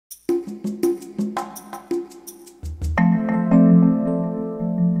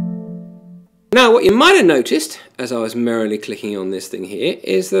Now what you might have noticed as I was merrily clicking on this thing here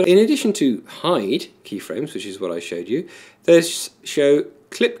is that in addition to hide keyframes, which is what I showed you, there's show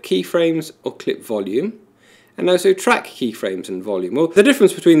clip keyframes or clip volume, and also track keyframes and volume. Well, the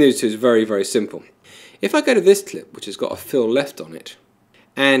difference between these two is very, very simple. If I go to this clip, which has got a fill left on it,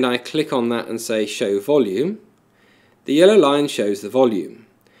 and I click on that and say show volume, the yellow line shows the volume.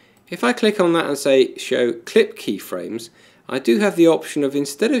 If I click on that and say show clip keyframes, I do have the option of,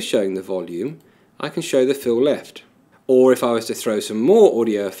 instead of showing the volume, I can show the fill left. Or if I was to throw some more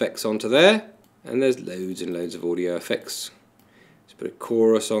audio effects onto there, and there's loads and loads of audio effects. Let's put a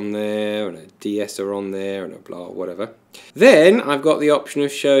chorus on there, and a de-esser on there, and a blah, whatever. Then I've got the option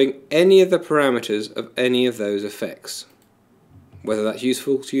of showing any of the parameters of any of those effects. Whether that's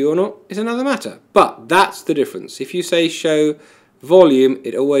useful to you or not is another matter. But that's the difference. If you say show volume,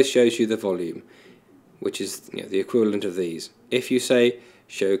 it always shows you the volume, which is the equivalent of these. If you say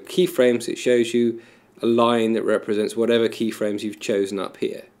show keyframes, it shows you a line that represents whatever keyframes you've chosen up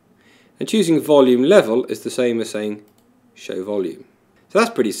here. And choosing volume level is the same as saying show volume. So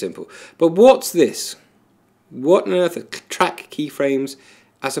that's pretty simple. But what's this? What on earth are track keyframes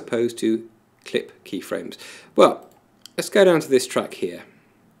as opposed to clip keyframes? Well, let's go down to this track here.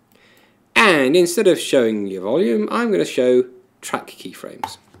 And instead of showing your volume, I'm going to show track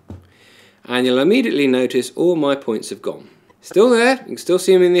keyframes. And you'll immediately notice all my points have gone. Still there, you can still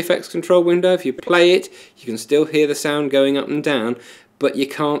see them in the effects control window. If you play it, you can still hear the sound going up and down, but you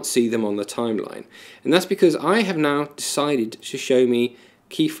can't see them on the timeline. And that's because I have now decided to show me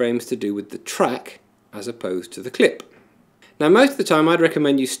keyframes to do with the track as opposed to the clip. Now most of the time I'd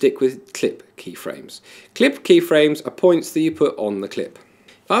recommend you stick with clip keyframes. Clip keyframes are points that you put on the clip.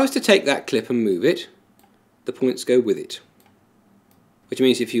 If I was to take that clip and move it, the points go with it. Which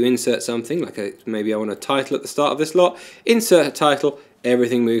means if you insert something, like maybe I want a title at the start of this lot, insert a title,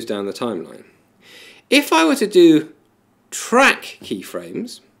 everything moves down the timeline. If I were to do track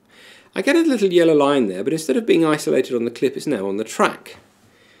keyframes, I get a little yellow line there, but instead of being isolated on the clip, it's now on the track.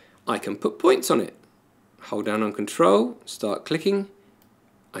 I can put points on it. Hold down on control, start clicking,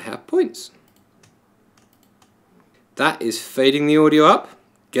 I have points. That is fading the audio up,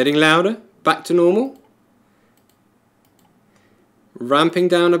 getting louder, back to normal, ramping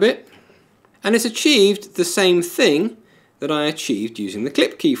down a bit, and it's achieved the same thing that I achieved using the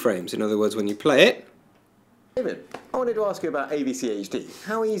clip keyframes. In other words, when you play it, David, I wanted to ask you about AVC HD.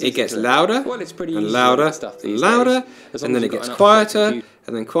 How easy it gets louder well, it's pretty and louder and louder, and then it gets quieter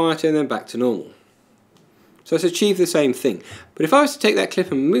and then quieter and then back to normal. So it's achieved the same thing. But if I was to take that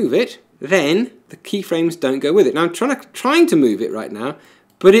clip and move it, then the keyframes don't go with it. Now I'm trying to move it right now,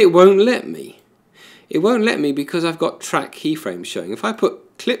 but it won't let me. It won't let me because I've got track keyframes showing. If I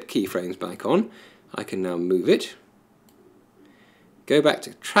put clip keyframes back on, I can now move it, go back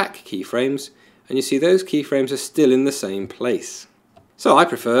to track keyframes, and you see those keyframes are still in the same place. So I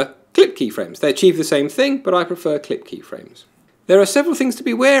prefer clip keyframes. They achieve the same thing, but I prefer clip keyframes. There are several things to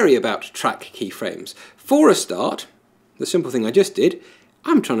be wary about track keyframes. For a start, the simple thing I just did,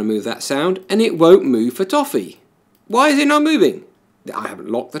 I'm trying to move that sound and it won't move for toffee. Why is it not moving? I haven't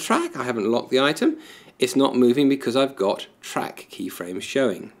locked the track, I haven't locked the item. It's not moving because I've got track keyframes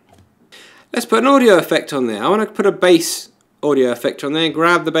showing. Let's put an audio effect on there. I want to put a bass audio effect on there.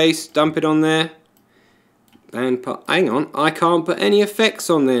 Grab the bass, dump it on there. And hang on, I can't put any effects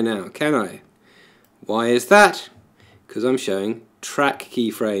on there now, can I? Why is that? Because I'm showing track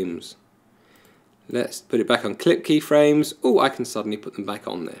keyframes. Let's put it back on clip keyframes. Oh, I can suddenly put them back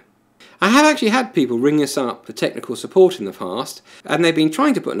on there. I have actually had people ring us up for technical support in the past, and they've been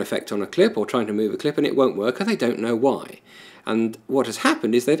trying to put an effect on a clip or trying to move a clip and it won't work and they don't know why. And what has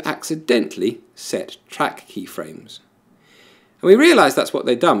happened is they've accidentally set track keyframes. And we realised that's what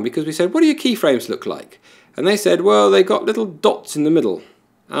they'd done because we said, what do your keyframes look like? And they said, well, they got little dots in the middle.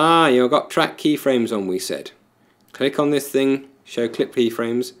 Ah, you've got track keyframes on, we said. Click on this thing, show clip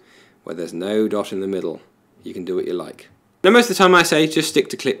keyframes, where there's no dot in the middle. You can do what you like. Now most of the time I say just stick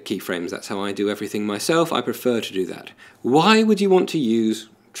to clip keyframes. That's how I do everything myself. I prefer to do that. Why would you want to use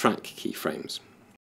track keyframes?